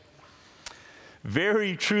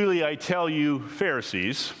Very truly I tell you,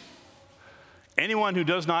 Pharisees, anyone who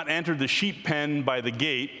does not enter the sheep pen by the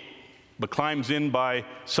gate, but climbs in by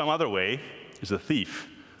some other way, is a thief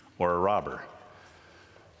or a robber.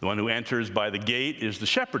 The one who enters by the gate is the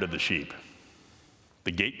shepherd of the sheep.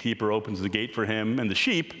 The gatekeeper opens the gate for him, and the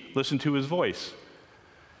sheep listen to his voice.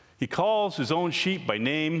 He calls his own sheep by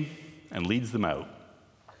name and leads them out.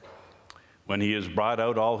 When he has brought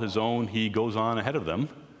out all his own, he goes on ahead of them,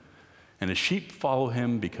 and the sheep follow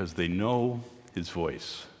him because they know his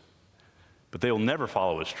voice. But they will never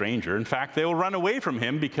follow a stranger. In fact, they will run away from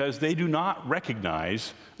him because they do not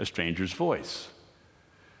recognize a stranger's voice.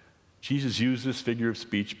 Jesus used this figure of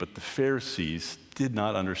speech, but the Pharisees did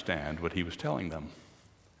not understand what he was telling them.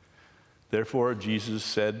 Therefore, Jesus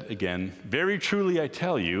said again, very truly I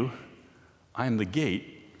tell you, I am the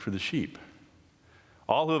gate for the sheep.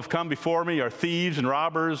 All who have come before me are thieves and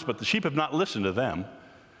robbers, but the sheep have not listened to them.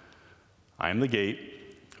 I am the gate.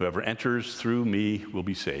 Whoever enters through me will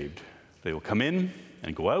be saved. They will come in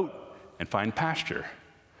and go out and find pasture.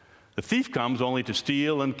 The thief comes only to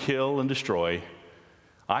steal and kill and destroy.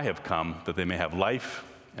 I have come that they may have life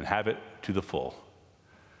and have it to the full.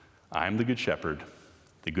 I am the good shepherd.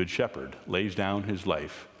 The good shepherd lays down his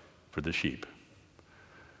life for the sheep.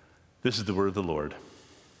 This is the word of the Lord.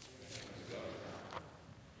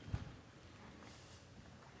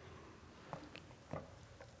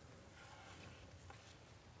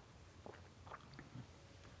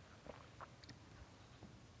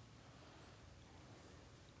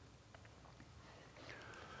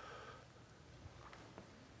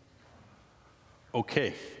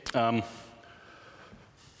 Okay. I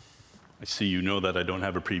see you know that I don't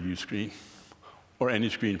have a preview screen, or any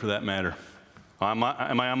screen for that matter. Am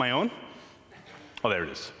I on my own? Oh, there it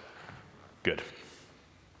is. Good.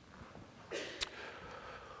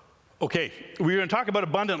 Okay, we're going to talk about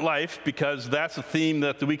abundant life because that's a theme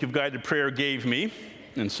that the Week of Guided Prayer gave me.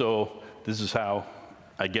 And so this is how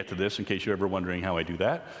I get to this, in case you're ever wondering how I do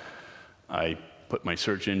that. I put my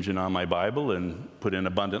search engine on my Bible and put in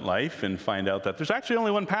abundant life and find out that there's actually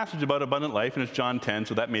only one passage about abundant life, and it's John 10,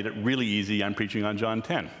 so that made it really easy. I'm preaching on John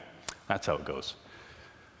 10. That's how it goes.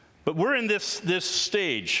 But we're in this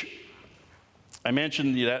stage. I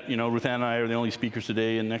mentioned that, Ruth Ann and I are the only speakers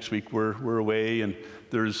today, and next week we're away, and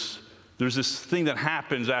there's this thing that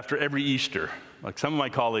happens after every Easter. Like some of my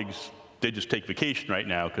colleagues, they just take vacation right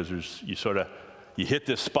now because you hit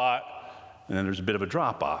this spot, and then there's a bit of a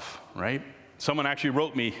drop-off, right? Someone actually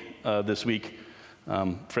wrote me this week.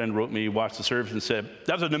 Friend wrote me, watched the service, and said,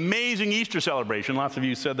 that was an amazing Easter celebration. Lots of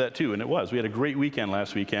you said that too, and it was. We had a great weekend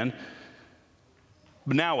last weekend.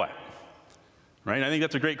 But now what? Right? I think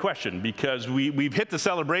that's a great question because we've hit the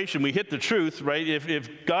celebration, we hit the truth, right? If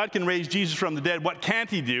God can raise Jesus from the dead, what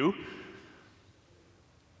can't he do?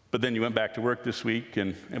 But then you went back to work this week,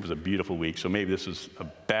 and it was a beautiful week. So maybe this is a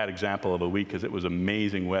bad example of a week because it was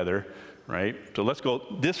amazing weather. Right? So let's go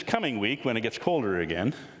this coming week when it gets colder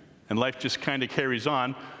again and life just kind of carries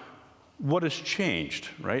on. What has changed,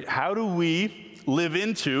 right? How do we live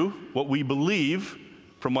into what we believe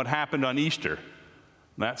from what happened on Easter?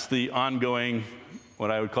 That's the ongoing,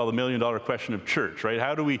 what I would call the million-dollar question of church, right?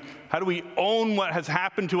 How do we own what has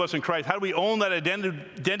happened to us in Christ? How do we own that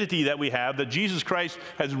identity that we have, that Jesus Christ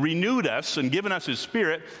has renewed us and given us his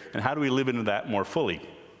Spirit, and how do we live into that more fully?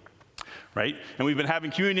 Right? And we've been having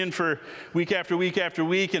communion for week after week after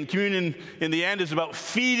week, and communion in the end is about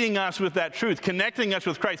feeding us with that truth, connecting us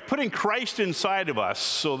with Christ, putting Christ inside of us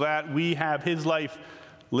so that we have his life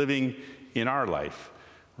living in our life,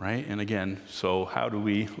 right? And again, so how do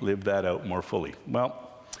we live that out more fully?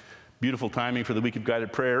 Well, beautiful timing for the Week of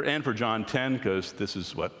Guided Prayer and for John 10, because this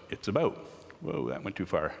is what it's about. Whoa, that went too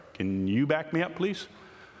far. Can you back me up, please?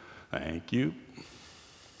 Thank you.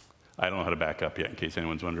 I don't know how to back up yet, in case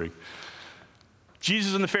anyone's wondering.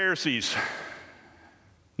 Jesus and the Pharisees.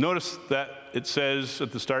 Notice that it says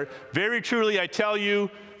at the start, very truly I tell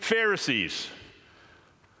you, Pharisees.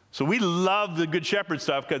 So we love the Good Shepherd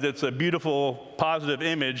stuff because it's a beautiful, positive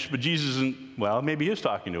image, but Jesus isn't, well, maybe he is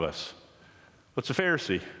talking to us. What's a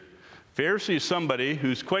Pharisee? Pharisee is somebody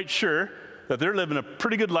who's quite sure that they're living a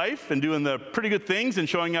pretty good life and doing the pretty good things and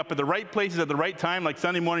showing up at the right places at the right time, like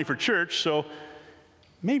Sunday morning for church, so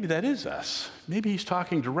maybe that is us. Maybe he's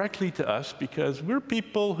talking directly to us because we're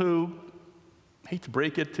people who, hate to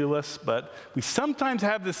break it to us, but we sometimes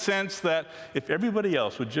have the sense that if everybody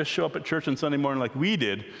else would just show up at church on Sunday morning like we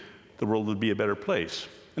did, the world would be a better place.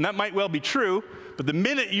 And that might well be true, but the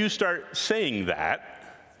minute you start saying that,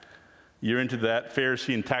 you're into that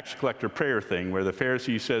Pharisee and tax collector prayer thing where the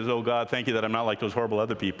Pharisee says, oh God, thank you that I'm not like those horrible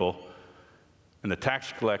other people. And the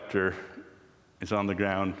tax collector is on the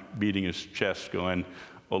ground beating his chest going,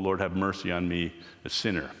 "Oh Lord, have mercy on me, a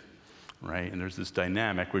sinner." Right? And there's this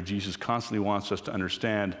dynamic where Jesus constantly wants us to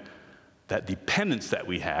understand that dependence that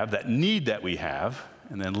we have, that need that we have,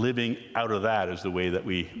 and then living out of that is the way that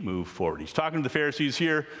we move forward. He's talking to the Pharisees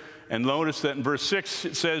here, and notice that in verse 6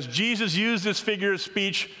 it says, Jesus used this figure of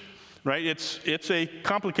speech, right? It's a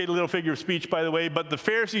complicated little figure of speech, by the way, but the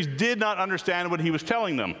Pharisees did not understand what he was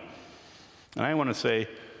telling them. And I want to say,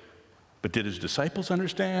 but did his disciples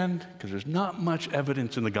understand? Because there's not much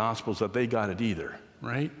evidence in the Gospels that they got it either,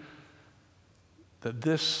 right? That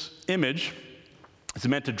this image is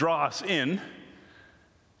meant to draw us in,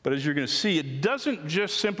 but as you're going to see, it doesn't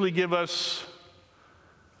just simply give us,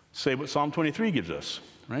 say, what Psalm 23 gives us,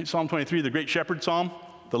 right? Psalm 23, the great shepherd psalm.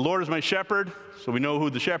 The Lord is my shepherd, so we know who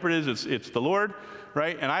the shepherd is. It's the Lord,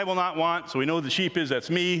 right? And I will not want, so we know who the sheep is. That's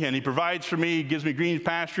me, and he provides for me, gives me green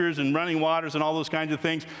pastures and running waters and all those kinds of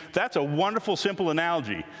things. That's a wonderful, simple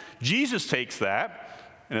analogy. Jesus takes that,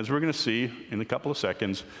 and as we're going to see in a couple of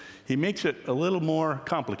seconds, he makes it a little more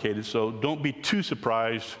complicated, so don't be too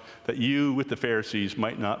surprised that you, with the Pharisees,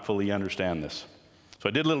 might not fully understand this. So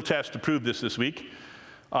I did a little test to prove this week.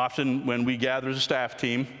 Often when we gather as a staff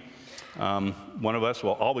team, one of us,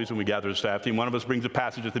 well, always when we gather as a staff team, one of us brings a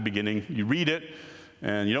passage at the beginning. You read it,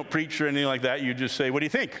 and you don't preach or anything like that. You just say, "What do you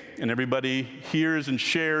think?" And everybody hears and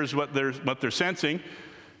shares what they're sensing.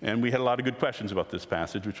 And we had a lot of good questions about this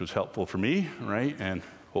passage, which was helpful for me, right? And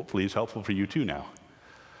hopefully is helpful for you too now.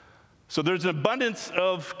 So there's an abundance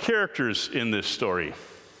of characters in this story.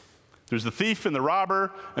 There's the thief and the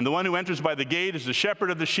robber, and the one who enters by the gate is the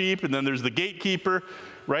shepherd of the sheep, and then there's the gatekeeper,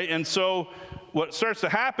 right? And so what starts to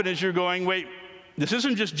happen is you're going, wait, this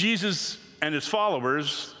isn't just Jesus and his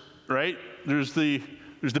followers, right? There's the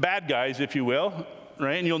bad guys, if you will,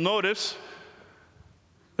 right? And you'll notice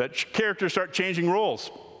that characters start changing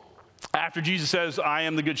roles. After Jesus says, "I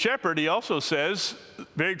am the good shepherd," he also says,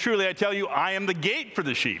 "Very truly I tell you, I am the gate for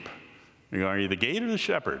the sheep." You're going, are you the gate or the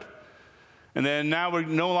shepherd? And then now we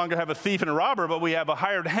no longer have a thief and a robber, but we have a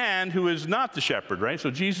hired hand who is not the shepherd, right? So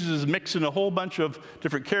Jesus is mixing a whole bunch of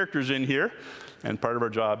different characters in here, and part of our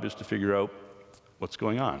job is to figure out what's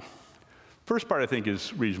going on. First part, I think,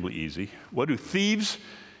 is reasonably easy. What do thieves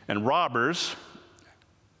and robbers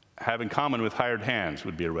have in common with hired hands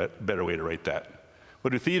would be a better way to write that.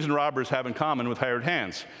 What do thieves and robbers have in common with hired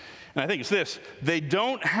hands? And I think it's this. They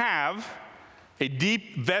don't have a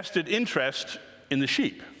deep vested interest in the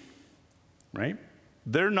sheep, right?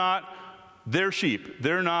 They're not their sheep.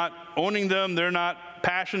 They're not owning them. They're not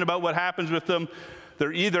passionate about what happens with them.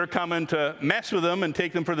 They're either coming to mess with them and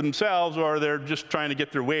take them for themselves, or they're just trying to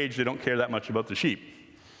get their wage. They don't care that much about the sheep.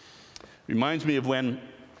 Reminds me of when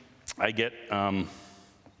I get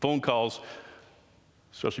phone calls,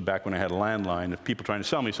 especially back when I had a landline, of people trying to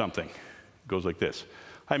sell me something. It goes like this.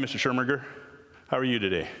 "Hi, Mr. Schermerger. How are you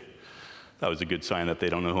today?" That was a good sign that they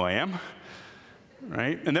don't know who I am,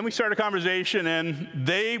 right? And then we start a conversation, and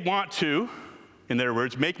they want to, in their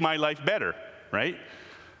words, make my life better, right?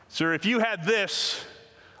 "Sir, if you had this,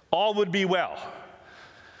 all would be well."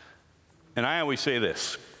 And I always say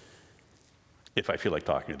this, if I feel like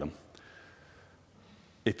talking to them.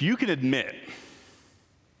 If you can admit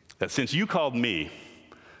that since you called me,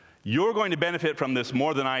 you're going to benefit from this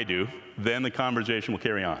more than I do, then the conversation will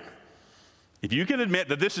carry on. If you can admit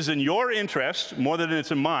that this is in your interest more than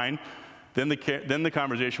it's in mine, then the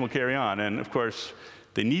conversation will carry on. And of course,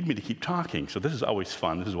 they need me to keep talking, so this is always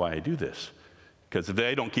fun. This is why I do this. Because if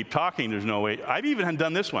they don't keep talking, there's no way. I've even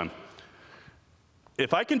done this one.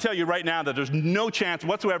 If I can tell you right now that there's no chance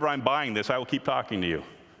whatsoever I'm buying this, I will keep talking to you.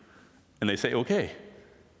 And they say, okay.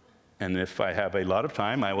 And if I have a lot of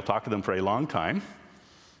time, I will talk to them for a long time.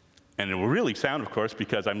 And it will really sound, of course,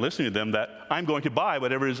 because I'm listening to them, that I'm going to buy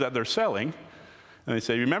whatever it is that they're selling. And they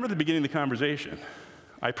say, remember the beginning of the conversation?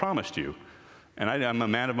 I promised you, and I'm a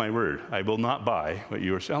man of my word. I will not buy what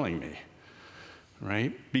you are selling me,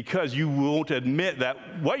 right? Because you won't admit that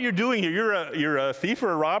what you're doing here, you're a thief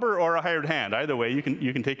or a robber or a hired hand. Either way, you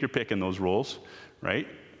can take your pick in those roles, right?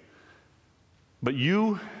 But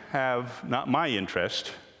you have not my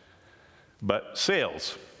interest, but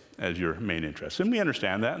sales as your main interest. And we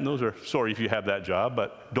understand that, and those are, sorry if you have that job,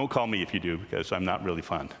 but don't call me if you do, because I'm not really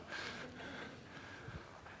fun.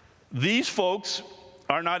 These folks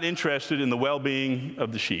are not interested in the well-being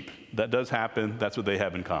of the sheep. That does happen. That's what they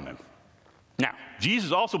have in common. Now,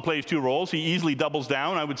 Jesus also plays two roles. He easily doubles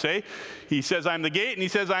down, I would say. He says, I'm the gate, and he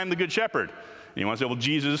says, I'm the good shepherd. And you want to say, well,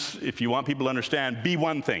 Jesus, if you want people to understand, be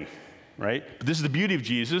one thing, right? But this is the beauty of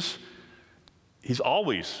Jesus. He's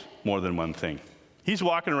always more than one thing. He's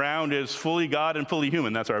walking around as fully God and fully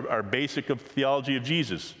human. That's our basic of theology of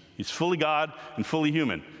Jesus, He's fully God and fully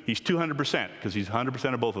human. He's 200% because he's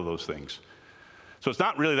 100% of both of those things. So it's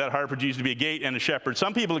not really that hard for Jesus to be a gate and a shepherd.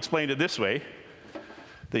 Some people explained it this way.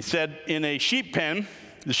 They said in a sheep pen,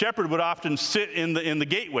 the shepherd would often sit in the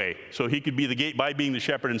gateway, so he could be the gate by being the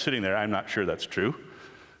shepherd and sitting there. I'm not sure that's true.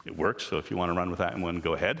 It works, so if you want to run with that one,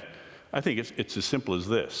 go ahead. I think it's as simple as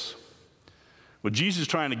this. What Jesus is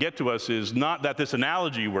trying to get to us is not that this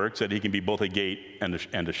analogy works, that he can be both a gate and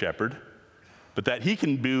a shepherd, but that he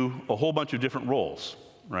can do a whole bunch of different roles,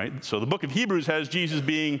 right? So the book of Hebrews has Jesus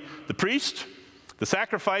being the priest, the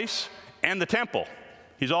sacrifice, and the temple.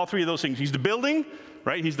 He's all three of those things. He's the building,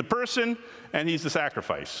 right? He's the person, and he's the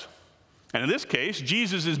sacrifice. And in this case,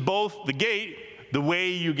 Jesus is both the gate, the way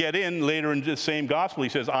you get in. Later in the same gospel, he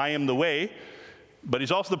says, I am the way. But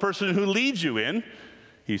he's also the person who leads you in.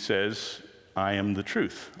 He says, I am the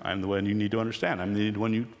truth. I'm the one you need to understand. I'm the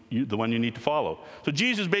one you need to follow. So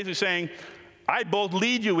Jesus is basically saying, I both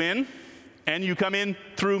lead you in, and you come in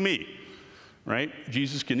through me. Right?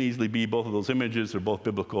 Jesus can easily be both of those images. They're both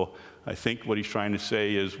biblical. I think what he's trying to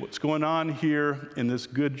say is what's going on here in this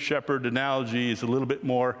good shepherd analogy is a little bit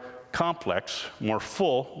more complex, more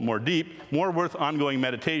full, more deep, more worth ongoing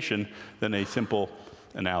meditation than a simple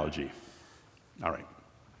analogy. All right.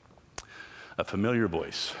 A familiar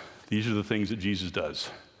voice. These are the things that Jesus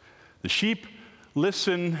does. The sheep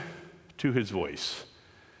listen to his voice,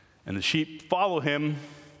 and the sheep follow him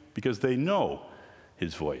because they know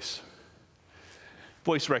his voice.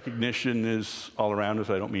 Voice recognition is all around us.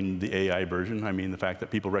 I don't mean the AI version. I mean the fact that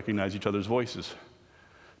people recognize each other's voices.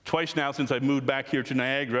 Twice now since I've moved back here to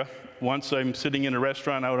Niagara. Once I'm sitting in a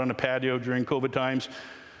restaurant out on a patio during COVID times,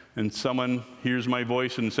 and someone hears my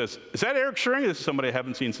voice and says, is that Eric Schering? This is somebody I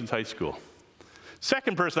haven't seen since high school.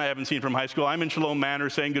 Second person I haven't seen from high school, I'm in Shalom Manor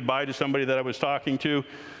saying goodbye to somebody that I was talking to,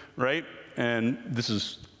 right? And this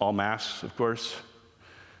is all masks, of course.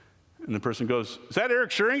 And the person goes, is that Eric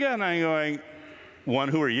Schering? And I'm going, one,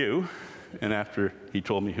 who are you? And after he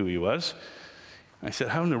told me who he was, I said,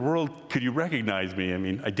 how in the world could you recognize me? I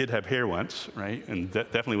mean, I did have hair once, right? And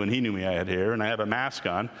definitely when he knew me, I had hair, and I have a mask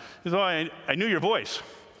on. He said, oh, I knew your voice.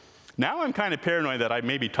 Now I'm kind of paranoid that I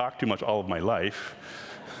maybe talked too much all of my life.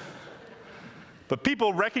 But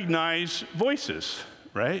people recognize voices,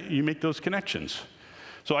 right? You make those connections.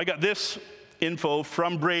 So I got this info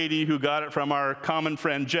from Brady, who got it from our common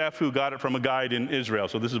friend Jeff, who got it from a guide in Israel.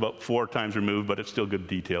 So this is about 4 times removed, but it's still good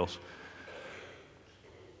details.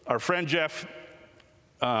 Our friend Jeff,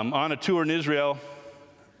 on a tour in Israel,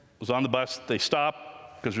 was on the bus. They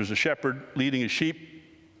stop because there's a shepherd leading his sheep,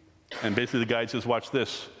 and basically the guide says, watch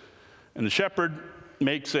this. And the shepherd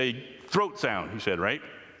makes a throat sound, he said, right?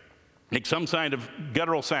 Makes some kind of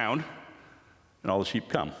guttural sound, and all the sheep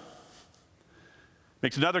come.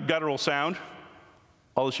 Makes another guttural sound,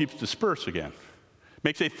 all the sheep disperse again.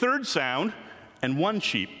 Makes a third sound, and one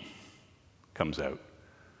sheep comes out.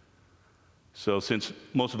 So since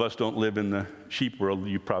most of us don't live in the sheep world,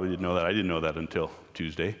 you probably didn't know that. I didn't know that until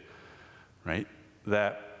Tuesday, right?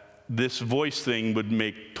 That this voice thing would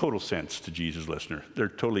make total sense to Jesus' listener. They're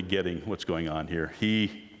totally getting what's going on here.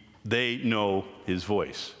 They know his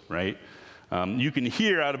voice, right? You can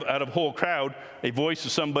hear out of a whole crowd a voice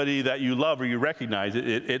of somebody that you love or you recognize.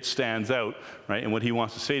 It stands out, right? And what he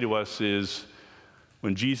wants to say to us is,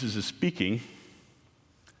 when Jesus is speaking,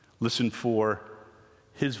 listen for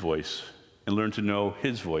his voice and learn to know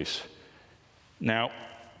his voice. Now,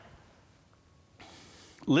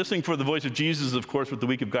 listening for the voice of Jesus is, of course, what the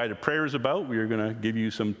Week of Guided Prayer is about. We are going to give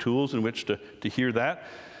you some tools in which to hear that.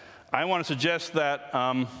 I want to suggest that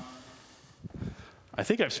I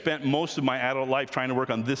think I've spent most of my adult life trying to work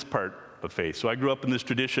on this part of faith. So I grew up in this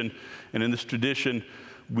tradition, and in this tradition,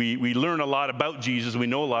 we learn a lot about Jesus. We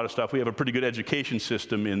know a lot of stuff. We have a pretty good education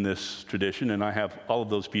system in this tradition, and I have all of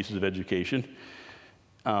those pieces of education.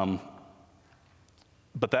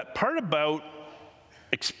 But that part about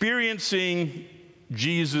experiencing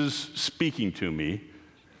Jesus speaking to me,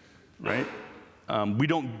 right? We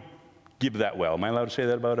don't give that well. Am I allowed to say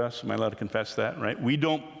that about us? Am I allowed to confess that, right? We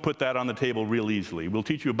don't put that on the table real easily. We'll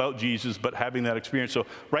teach you about Jesus, but having that experience. So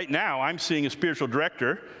right now, I'm seeing a spiritual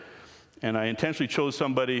director, and I intentionally chose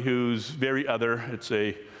somebody who's very other. It's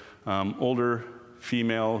a older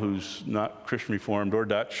female who's not Christian Reformed or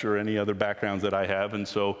Dutch or any other backgrounds that I have, and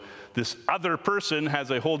so this other person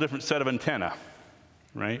has a whole different set of antenna,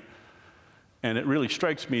 right? And it really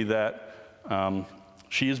strikes me that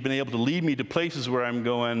she has been able to lead me to places where I'm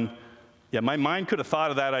going, yeah, my mind could have thought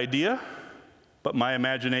of that idea, but my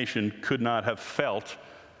imagination could not have felt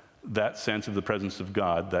that sense of the presence of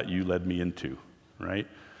God that you led me into, right?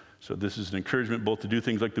 So this is an encouragement both to do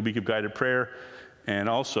things like the Week of Guided Prayer, and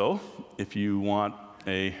also, if you want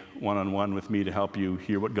a one-on-one with me to help you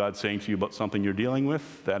hear what God's saying to you about something you're dealing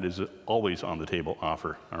with, that is always on the table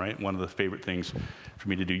offer, all right? One of the favorite things for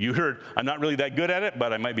me to do. You heard I'm not really that good at it,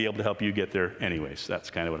 but I might be able to help you get there anyways. That's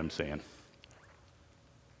kind of what I'm saying.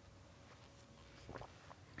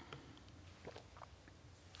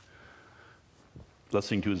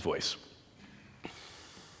 Listening to his voice.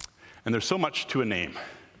 And there's so much to a name.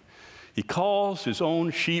 He calls his own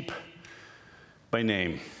sheep by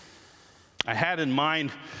name. I had in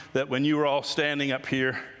mind that when you were all standing up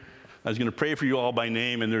here, I was going to pray for you all by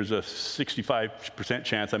name, and there's a 65%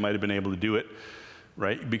 chance I might have been able to do it,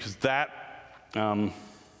 right? Because that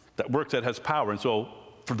works, that has power. And so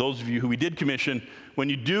for those of you who we did commission, when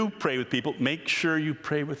you do pray with people, make sure you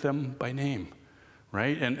pray with them by name,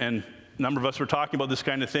 right? And a number of us were talking about this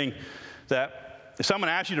kind of thing, that if someone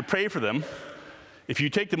asks you to pray for them, if you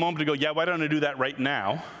take the moment to go, yeah, why don't I do that right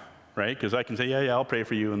now, right? Because I can say, yeah, I'll pray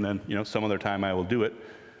for you, and then, some other time I will do it.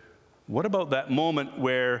 What about that moment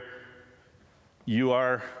where you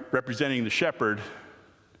are representing the shepherd,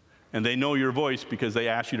 and they know your voice because they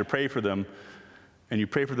ask you to pray for them, and you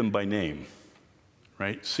pray for them by name,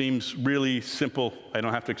 right? Seems really simple. I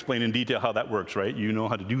don't have to explain in detail how that works, right? You know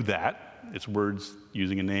how to do that. It's words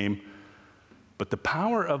using a name. But the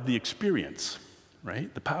power of the experience,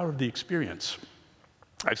 right? The power of the experience.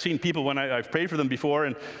 I've seen people when I've prayed for them before,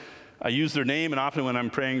 and I use their name, and often when I'm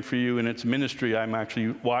praying for you in its ministry, I'm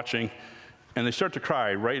actually watching, and they start to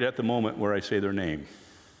cry right at the moment where I say their name,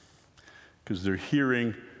 because they're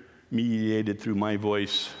hearing, mediated through my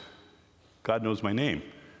voice, God knows my name.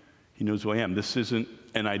 He knows who I am. This isn't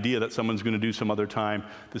an idea that someone's going to do some other time.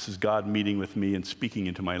 This is God meeting with me and speaking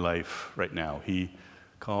into my life right now. He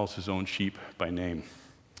calls his own sheep by name,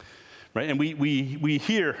 right? And we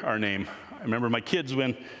hear our name. I remember my kids,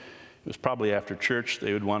 when it was probably after church,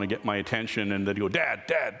 they would want to get my attention, and they'd go, Dad,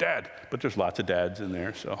 Dad, Dad. But there's lots of dads in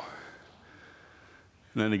there, so.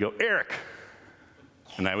 And then they go, Eric.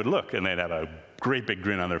 And I would look, and they'd have a great big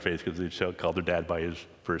grin on their face because they'd called their dad by his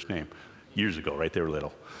first name. Years ago, right? They were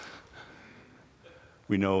little.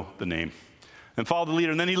 We know the name. And follow the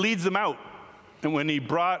leader, and then he leads them out. And when he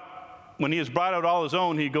has brought out all his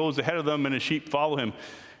own, he goes ahead of them, and his sheep follow him.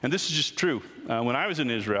 And this is just true. When I was in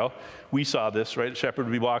Israel, we saw this, right? The shepherd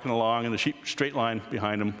would be walking along, and the sheep straight line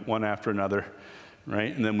behind him, one after another,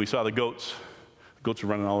 right? And then we saw the goats. The goats were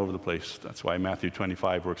running all over the place. That's why Matthew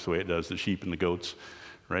 25 works the way it does, the sheep and the goats,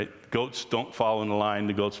 right? Goats don't follow in a line.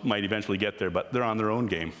 The goats might eventually get there, but they're on their own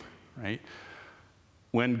game, right?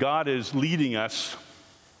 When God is leading us,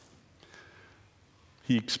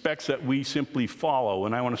 he expects that we simply follow.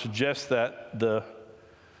 And I want to suggest that the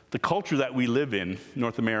culture that we live in,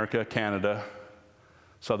 North America, Canada,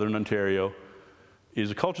 Southern Ontario,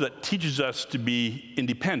 is a culture that teaches us to be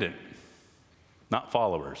independent, not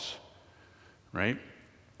followers, right?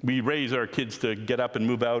 We raise our kids to get up and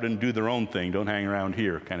move out and do their own thing, don't hang around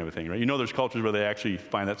here, kind of a thing, right? There's cultures where they actually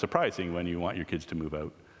find that surprising when you want your kids to move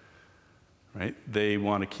out, right? They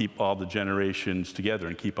want to keep all the generations together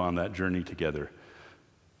and keep on that journey together.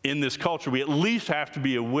 In this culture, we at least have to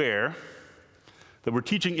be aware that we're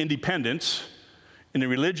teaching independence in a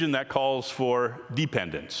religion that calls for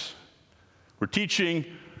dependence. We're teaching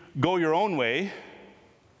go your own way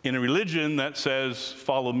in a religion that says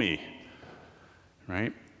follow me,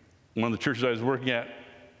 right? One of the churches I was working at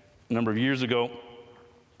a number of years ago,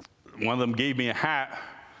 one of them gave me a hat,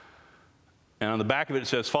 and on the back of it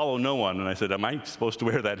says follow no one. And I said, am I supposed to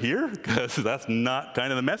wear that here? Because that's not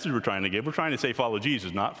kind of the message we're trying to give. We're trying to say follow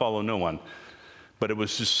Jesus, not follow no one. But it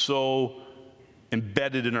was just so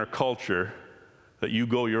embedded in our culture that you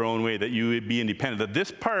go your own way, that you be independent. That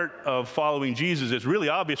this part of following Jesus is really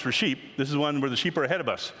obvious for sheep. This is one where the sheep are ahead of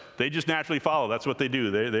us. They just naturally follow. That's what they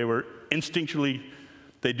do. They were instinctually,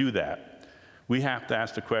 they do that. We have to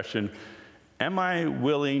ask the question, am I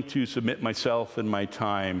willing to submit myself and my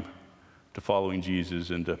time to following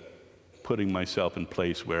Jesus and to putting myself in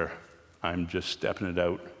place where I'm just stepping it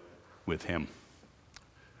out with him?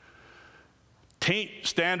 Taint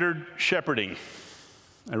standard shepherding.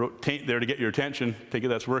 I wrote taint there to get your attention. Take it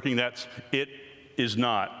that's working. It is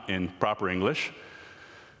not in proper English,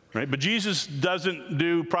 right? But Jesus doesn't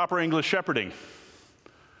do proper English shepherding.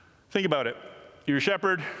 Think about it. You're a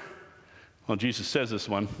shepherd. Well, Jesus says this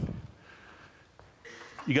one.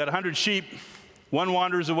 You got 100 sheep. One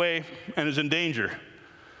wanders away and is in danger.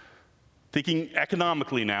 Thinking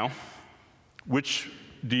economically now, which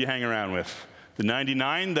do you hang around with? The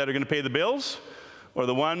 99 that are going to pay the bills, or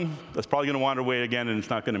the one that's probably going to wander away again and it's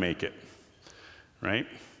not going to make it, right?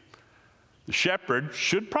 The shepherd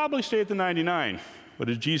should probably stay at the 99. What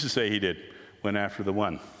did Jesus say he did? Went after the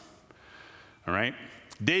one, all right?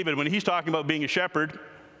 David, when he's talking about being a shepherd,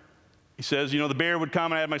 he says, the bear would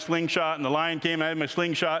come and I had my slingshot, and the lion came and I had my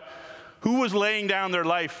slingshot. Who was laying down their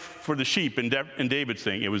life for the sheep in David's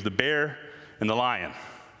thing? It was the bear and the lion,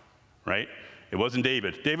 right? It wasn't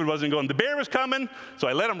David. David wasn't going, the bear was coming, so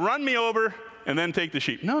I let him run me over and then take the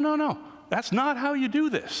sheep. No. That's not how you do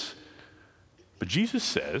this. But Jesus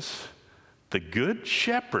says, the good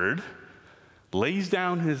shepherd lays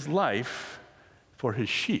down his life for his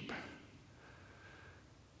sheep.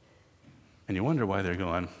 And you wonder why they're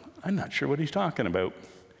going, I'm not sure what he's talking about,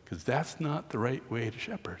 because that's not the right way to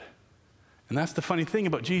shepherd. And that's the funny thing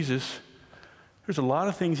about Jesus. There's a lot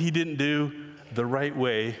of things he didn't do the right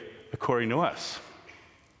way according to us.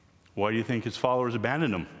 Why do you think his followers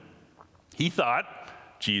abandoned him? He thought,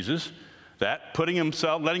 Jesus, that letting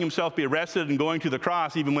himself be arrested and going to the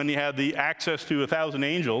cross, even when he had the access to 1,000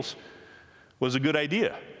 angels, was a good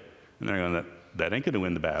idea. And they're going, that ain't going to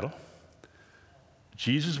win the battle.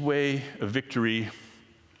 Jesus' way of victory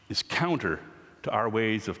is counter to our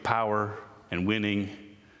ways of power and winning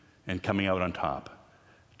and coming out on top.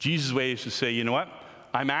 Jesus' way is to say, you know what?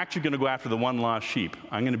 I'm actually going to go after the one lost sheep.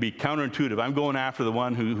 I'm going to be counterintuitive. I'm going after the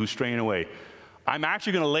one who's straying away. I'm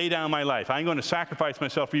actually going to lay down my life. I'm going to sacrifice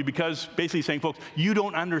myself for you, because basically saying, folks, you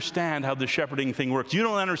don't understand how this shepherding thing works. You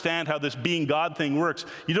don't understand how this being God thing works.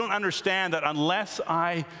 You don't understand that unless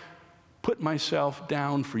I put myself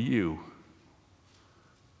down for you,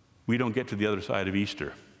 we don't get to the other side of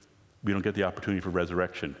Easter. We don't get the opportunity for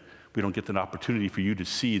resurrection. We don't get an opportunity for you to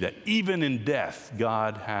see that even in death,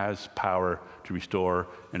 God has power to restore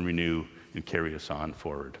and renew and carry us on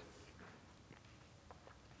forward.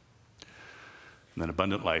 And then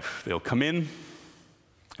abundant life. They'll come in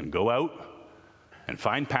and go out and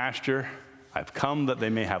find pasture. I've come that they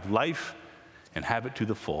may have life and have it to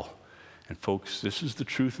the full. And folks, this is the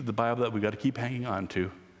truth of the Bible that we've got to keep hanging on to.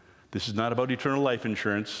 This is not about eternal life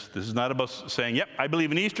insurance. This is not about saying, yep, I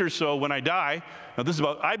believe in Easter, so when I die. No, this is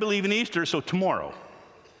about, I believe in Easter, so tomorrow,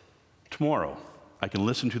 I can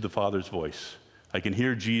listen to the Father's voice. I can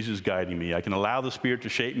hear Jesus guiding me. I can allow the Spirit to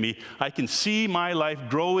shape me. I can see my life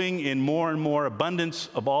growing in more and more abundance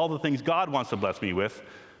of all the things God wants to bless me with,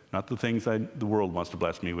 not the things the world wants to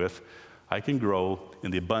bless me with. I can grow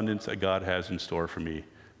in the abundance that God has in store for me.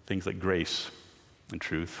 Things like grace and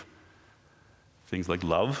truth. Things like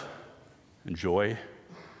love and joy,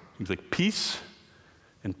 things like peace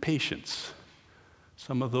and patience.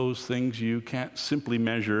 Some of those things you can't simply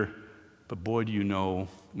measure, but boy, do you know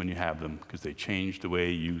when you have them, because they change the way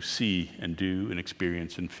you see and do and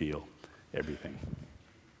experience and feel everything.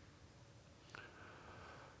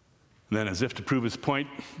 And then, as if to prove his point,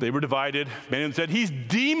 they were divided. Many of them said, he's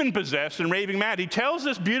demon-possessed and raving mad. He tells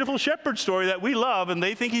this beautiful shepherd story that we love, and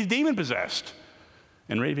they think he's demon-possessed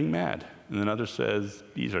and raving mad. And then others says,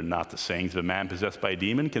 these are not the sayings of a man possessed by a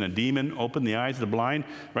demon. Can a demon open the eyes of the blind?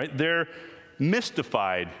 Right? They're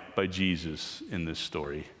mystified by Jesus in this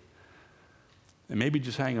story. And maybe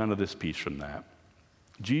just hang on to this piece from that.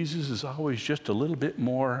 Jesus is always just a little bit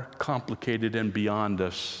more complicated and beyond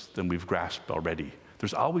us than we've grasped already.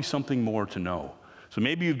 There's always something more to know. So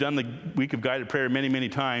maybe you've done the week of guided prayer many, many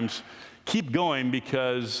times. Keep going,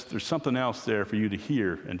 because there's something else there for you to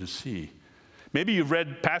hear and to see. Maybe you've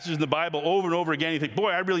read passages in the Bible over and over again, and you think,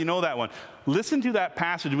 boy, I really know that one. Listen to that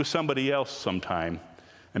passage with somebody else sometime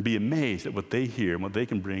and be amazed at what they hear and what they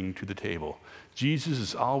can bring to the table. Jesus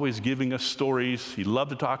is always giving us stories. He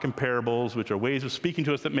loved to talk in parables, which are ways of speaking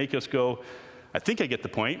to us that make us go, I think I get the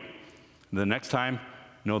point. And the next time,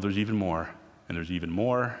 no, there's even more, and there's even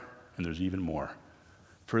more, and there's even more.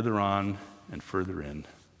 Further on and further in.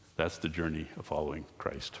 That's the journey of following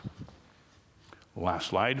Christ. Last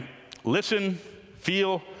slide. Listen,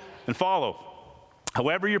 feel, and follow.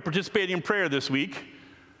 However you're participating in prayer this week,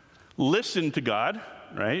 listen to God,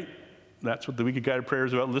 right? That's what the week of guided prayer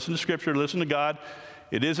is about. Listen to Scripture, listen to God.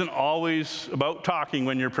 It isn't always about talking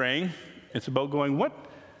when you're praying. It's about going,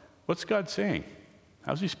 what's God saying?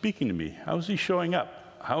 How's he speaking to me? How's he showing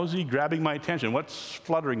up? How is he grabbing my attention? What's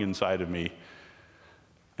fluttering inside of me?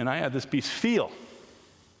 And I add this piece, feel.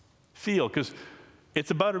 Feel, because it's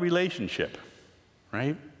about a relationship,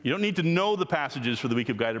 right? You don't need to know the passages for the week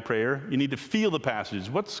of guided prayer. You need to feel the passages.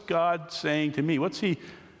 What's God saying to me? What's he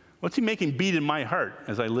making beat in my heart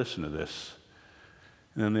as I listen to this?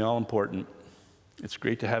 And then the all-important, it's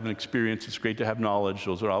great to have an experience. It's great to have knowledge.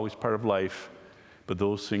 Those are always part of life. But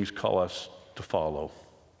those things call us to follow.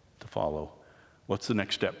 What's the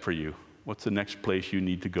next step for you? What's the next place you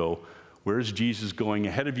need to go? Where is Jesus going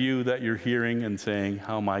ahead of you that you're hearing and saying,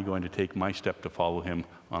 how am I going to take my step to follow him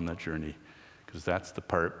on that journey? Because that's the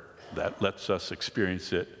part that lets us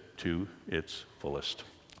experience it to its fullest.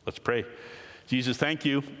 Let's pray. Jesus, thank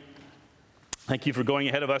you. Thank you for going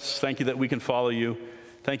ahead of us. Thank you that we can follow you.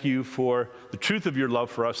 Thank you for the truth of your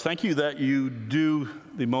love for us. Thank you that you do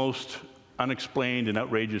the most unexplained and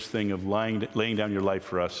outrageous thing of laying down your life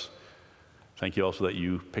for us. Thank you also that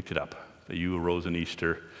you picked it up, that you arose in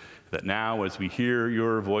Easter, that now as we hear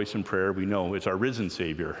your voice in prayer, we know it's our risen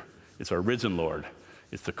Savior, it's our risen Lord,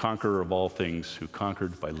 it's the conqueror of all things who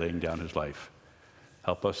conquered by laying down his life.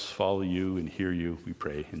 Help us follow you and hear you, we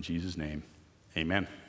pray. In Jesus' name, amen.